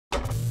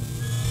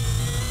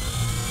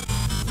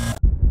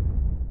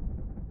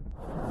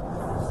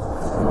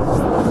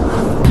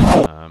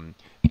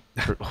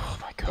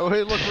Oh,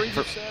 hey, look, Rings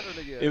of Saturn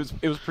again.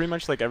 It was pretty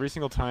much like every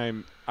single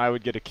time I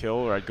would get a kill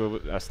or I'd go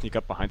sneak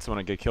up behind someone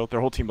and get killed, their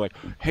whole team would be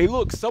like, hey,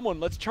 look, someone,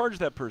 let's charge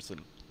that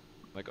person.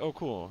 Like, oh,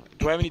 cool.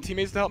 Do I have any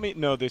teammates to help me?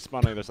 No, they spawn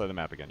on the other side of the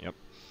map again. Yep.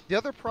 The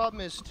other problem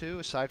is, too,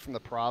 aside from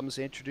the problems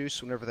they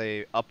introduced whenever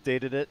they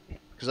updated it,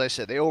 because I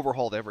said they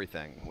overhauled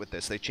everything with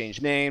this. They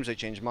changed names, they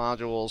changed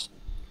modules,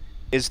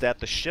 is that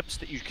the ships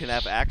that you can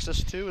have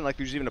access to, and like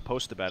there's even a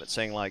post about it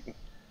saying like,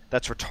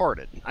 that's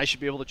retarded. I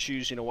should be able to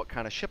choose, you know, what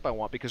kind of ship I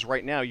want, because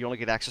right now you only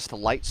get access to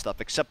light stuff,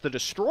 except the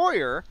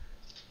destroyer,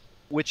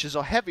 which is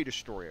a heavy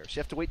destroyer. So you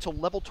have to wait till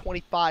level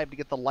 25 to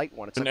get the light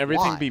one. It's Shouldn't like,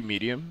 everything why? be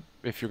medium?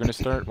 If you're going to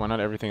start, why not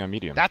everything on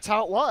medium? That's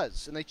how it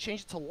was, and they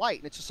changed it to light,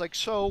 and it's just like,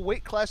 so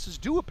weight classes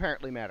do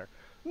apparently matter.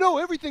 No,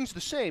 everything's the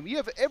same. You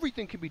have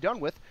everything can be done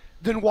with.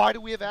 Then why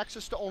do we have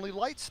access to only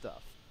light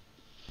stuff?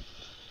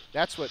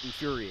 That's what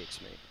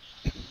infuriates me.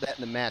 That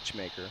and the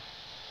matchmaker.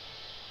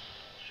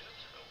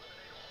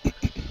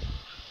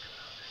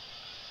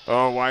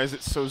 Oh, why is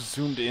it so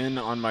zoomed in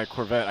on my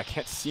Corvette? I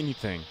can't see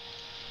anything.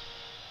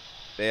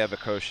 They have a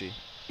Koshi.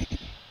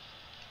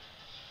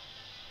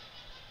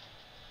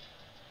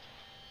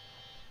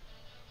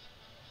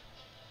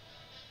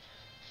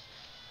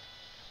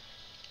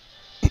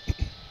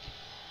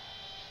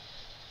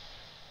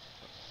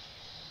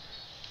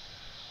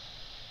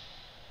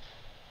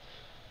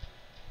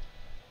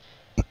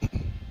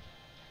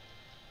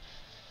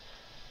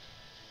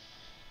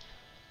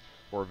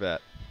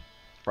 Corvette.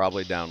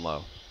 Probably down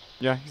low.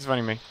 Yeah, he's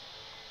fighting me.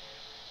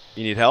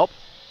 You need help?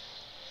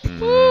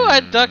 Ooh, I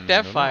ducked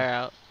that fire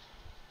out.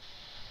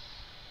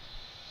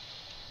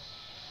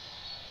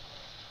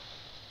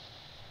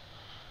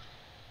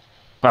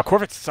 Wow,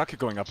 Corvettes suck at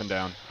going up and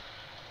down.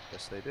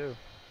 Yes, they do.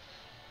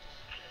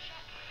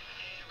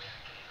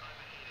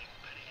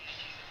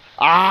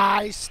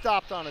 Ah, he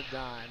stopped on a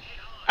dime.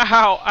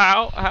 Ow,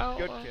 ow, ow.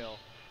 Good kill.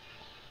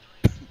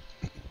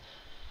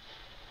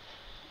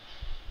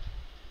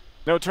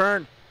 No,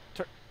 turn!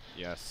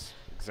 Yes,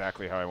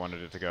 exactly how I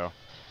wanted it to go.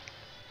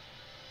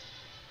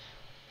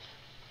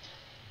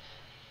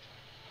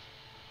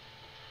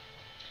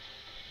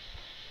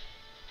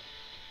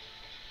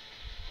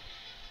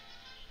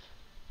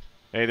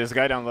 Hey, there's a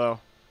guy down low.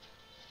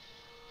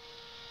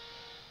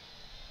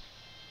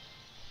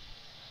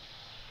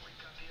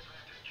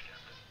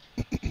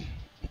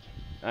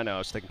 I know, I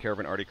was taking care of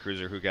an Artie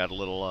Cruiser who got a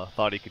little,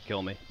 thought he could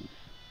kill me.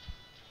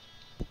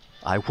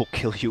 I will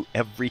kill you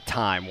every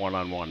time,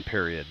 one-on-one,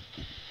 period.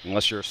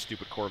 Unless you're a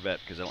stupid Corvette,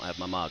 because I don't have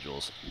my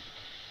modules.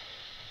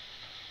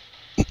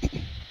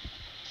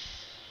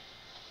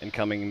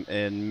 Incoming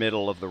in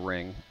middle of the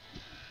ring.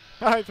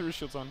 I threw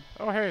shields on.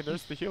 Oh, hey,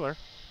 there's the healer.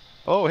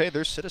 Oh, hey,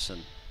 there's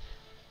Citizen.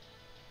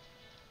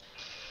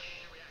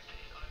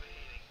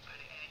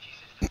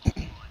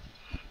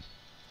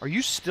 Are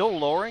you still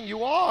lowering?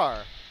 You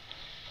are!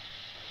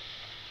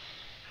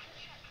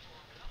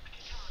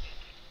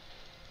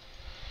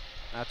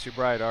 Not too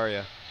bright, are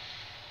you?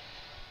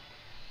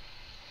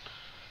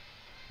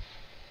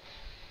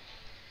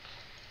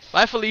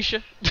 Bye,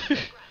 Felicia.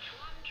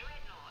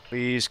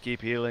 Please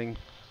keep healing.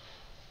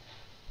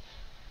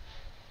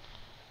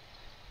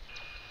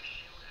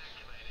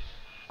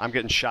 I'm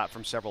getting shot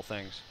from several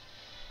things.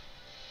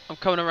 I'm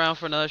coming around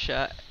for another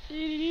shot.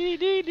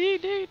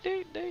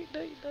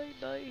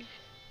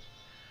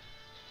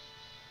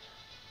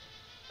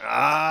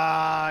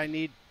 Ah, I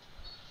need...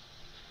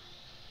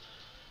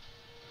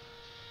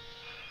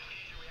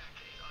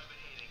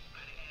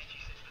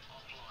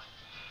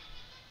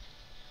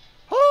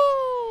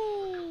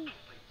 Woo!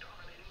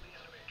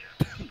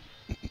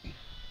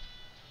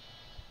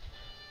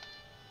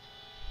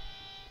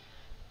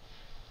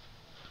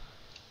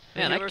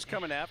 Man, the healer's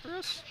coming after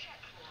us?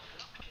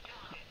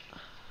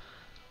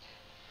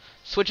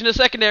 Switching to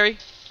secondary.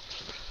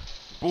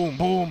 Boom,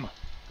 boom.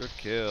 Good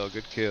kill,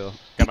 good kill.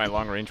 Got my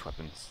long range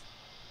weapons.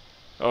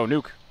 Oh,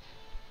 nuke.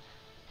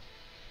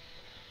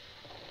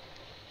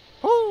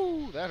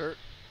 Woo! That hurt.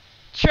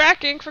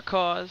 Tracking for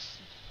cause.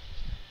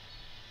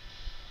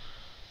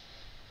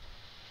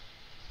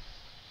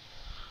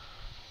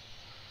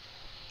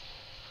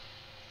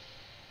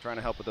 Trying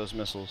to help with those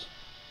missiles.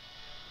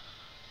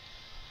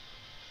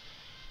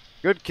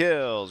 Good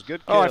kills,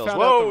 good Oh, I kills.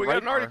 found out Whoa, the we got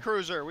right an Artie bar.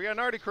 Cruiser. We got an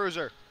Artie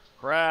Cruiser.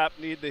 Crap,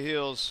 need the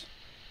heals.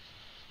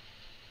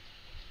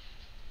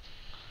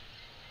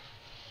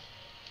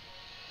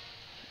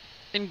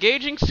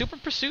 Engaging super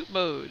pursuit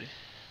mode.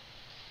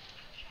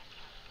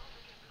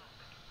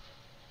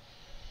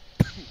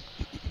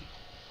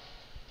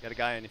 Got a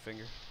guy on your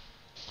finger.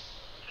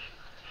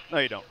 No,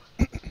 you don't.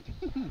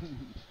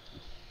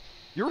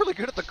 You're really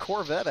good at the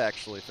Corvette,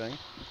 actually, thing.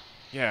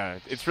 Yeah,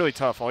 it's really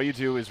tough. All you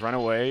do is run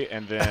away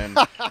and then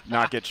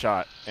not get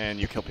shot, and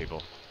you kill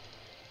people.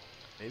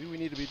 Maybe we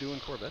need to be doing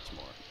Corvettes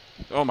more.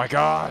 Oh my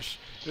gosh!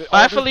 Bye,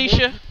 there's more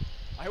Felicia.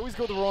 I always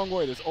go the wrong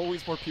way. There's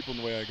always more people in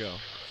the way I go.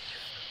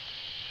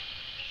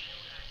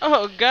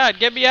 Oh God,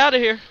 get me out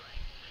of here.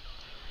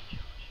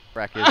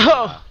 Frack is,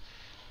 Oh.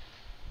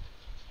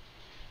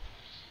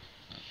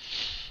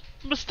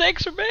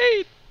 Mistakes were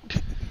made.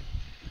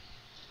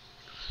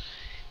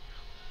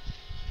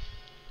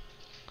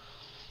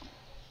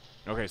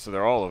 Okay, so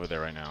they're all over there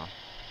right now.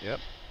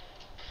 Yep.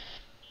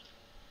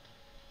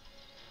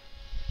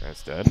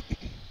 That's dead.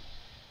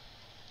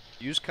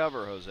 Use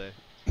cover, Jose.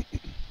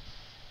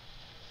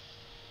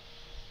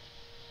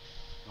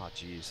 Oh,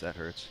 jeez, that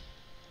hurts.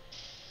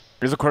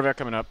 There's a Corvette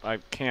coming up. I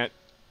can't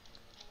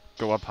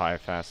go up high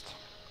fast.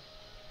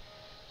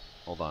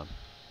 Hold on.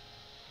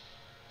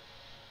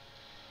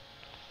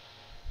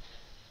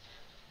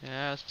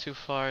 Yeah, it's too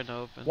far and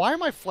open. Why are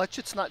my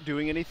fletchets not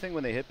doing anything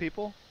when they hit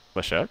people?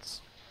 Flechettes?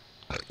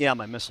 Yeah,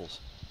 my missiles.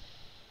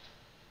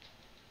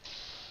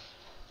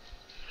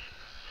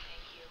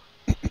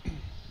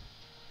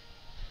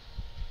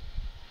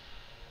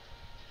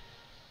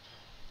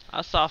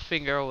 I saw a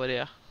finger over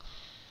there.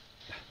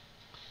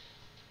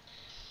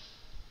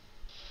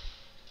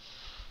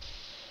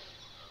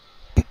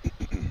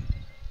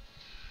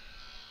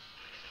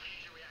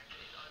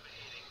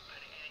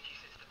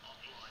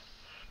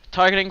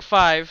 Targeting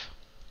 5.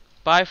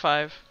 By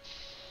 5.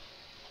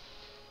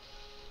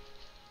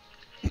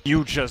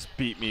 You just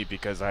beat me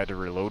because I had to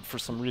reload for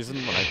some reason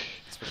when I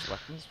switched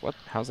weapons? What?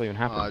 How's that even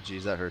happen? Oh,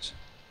 jeez, that hurts.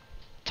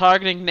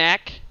 Targeting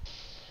Knack.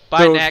 By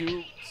So if Knack.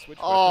 you switch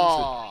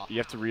Oh. weapons, you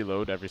have to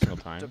reload every single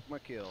time? Took my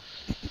kill.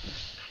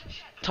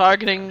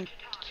 Targeting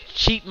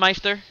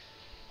Cheatmeister.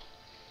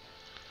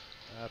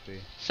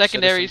 Happy.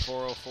 Secondaries.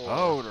 Citizen 404.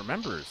 Oh, it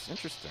remembers.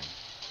 Interesting.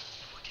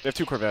 They have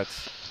 2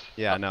 Corvettes.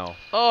 Yeah, I know.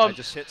 Oh, I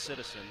just hit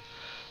Citizen.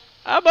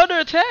 I'm under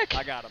attack.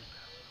 I got him.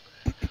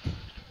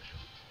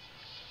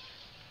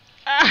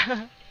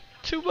 Ah,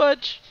 too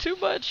much. Too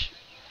much.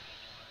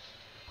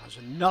 There's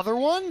another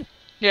one?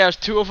 Yeah, there's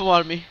 2 of them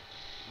on me.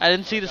 I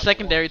didn't see the got the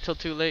secondary till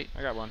too late.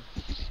 I got one.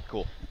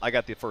 Cool. I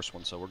got the first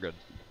one, so we're good.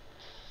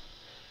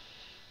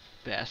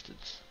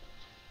 Bastards.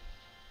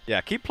 Yeah,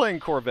 keep playing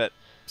Corvette,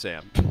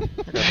 Sam.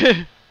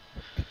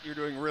 You're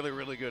doing really,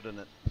 really good in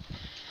it.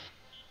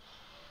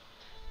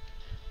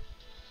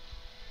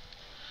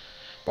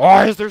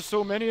 Why is there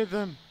so many of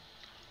them?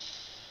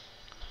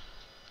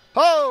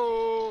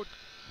 Oh!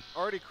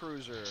 Artie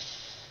Cruiser.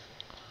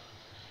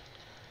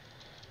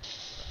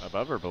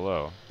 Above or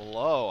below?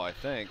 Below, I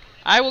think.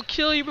 I will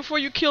kill you before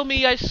you kill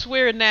me, I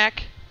swear,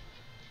 Knack.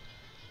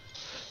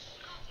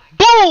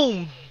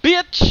 Boom,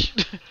 bitch!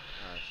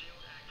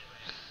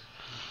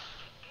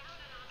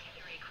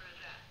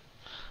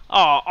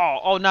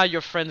 Oh, now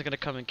your friend's gonna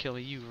come and kill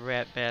me, you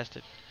rat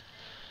bastard.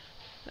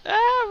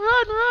 Ah,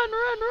 run.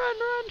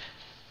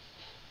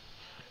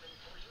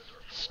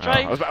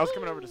 Strike. I was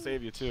coming over to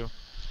save you, too.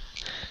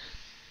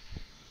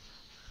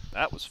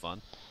 That was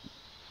fun.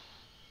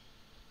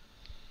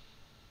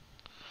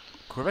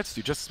 Corvettes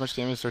do just as much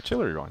damage as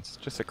artillery ones,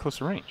 just at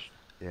closer range.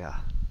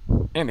 Yeah.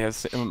 And they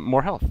have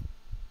more health.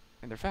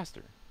 And they're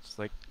faster. It's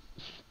like,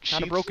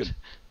 kind of broken.